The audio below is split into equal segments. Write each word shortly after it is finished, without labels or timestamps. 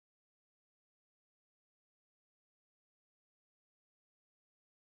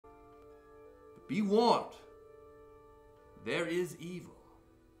Be warned. There is evil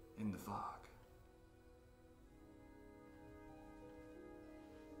in the fog.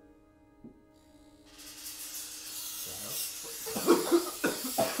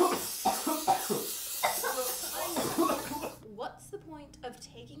 What's the point of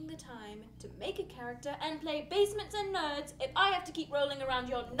taking the time to make a character and play basements and nerds if I have to keep rolling around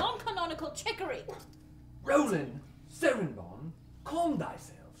your non-canonical chicory? Roland, Serenbon, calm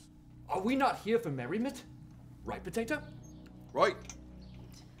thyself. Are we not here for merriment? Right, Potato? Right.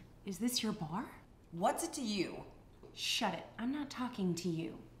 Is this your bar? What's it to you? Shut it. I'm not talking to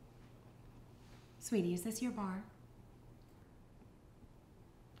you. Sweetie, is this your bar?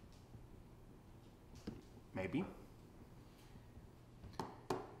 Maybe.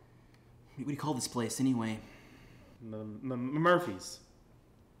 What do you call this place, anyway? Murphy's.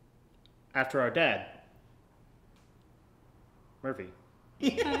 After our dad. Murphy.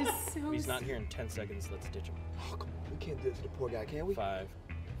 That is so He's not here in 10 seconds. Let's ditch him. Oh, come on. We can't do it to the poor guy, can we? 5,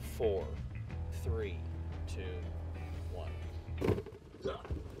 4, 3, 2, 1.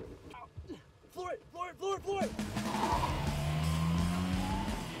 Floor it! Floor it! Floor it! Floor it!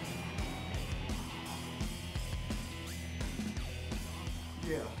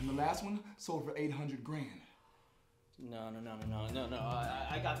 Yeah, and the last one sold for 800 grand. No.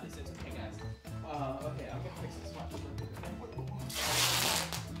 I got this. It's okay, guys. Okay, I'm gonna fix this. Watch.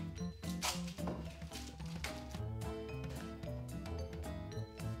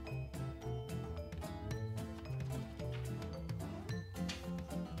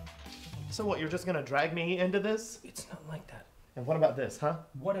 So what, you're just gonna drag me into this? It's not like that. And what about this, huh?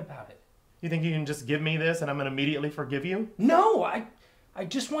 What about it? You think you can just give me this and I'm gonna immediately forgive you? No, I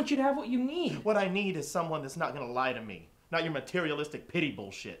just want you to have what you need. What I need is someone that's not gonna lie to me. Not your materialistic pity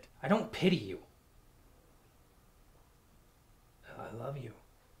bullshit. I don't pity you. I love you.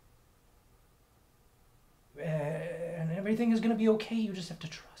 And everything is gonna be okay. You just have to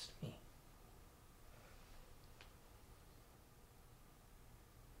trust me.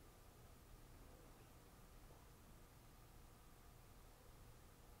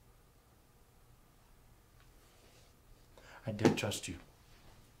 I did trust you.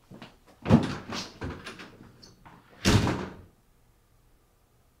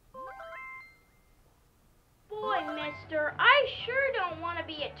 Boy, mister, I sure don't want to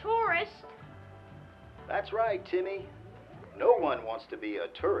be a tourist. That's right, Timmy. No one wants to be a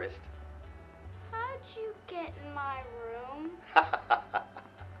tourist. How'd you get in my room?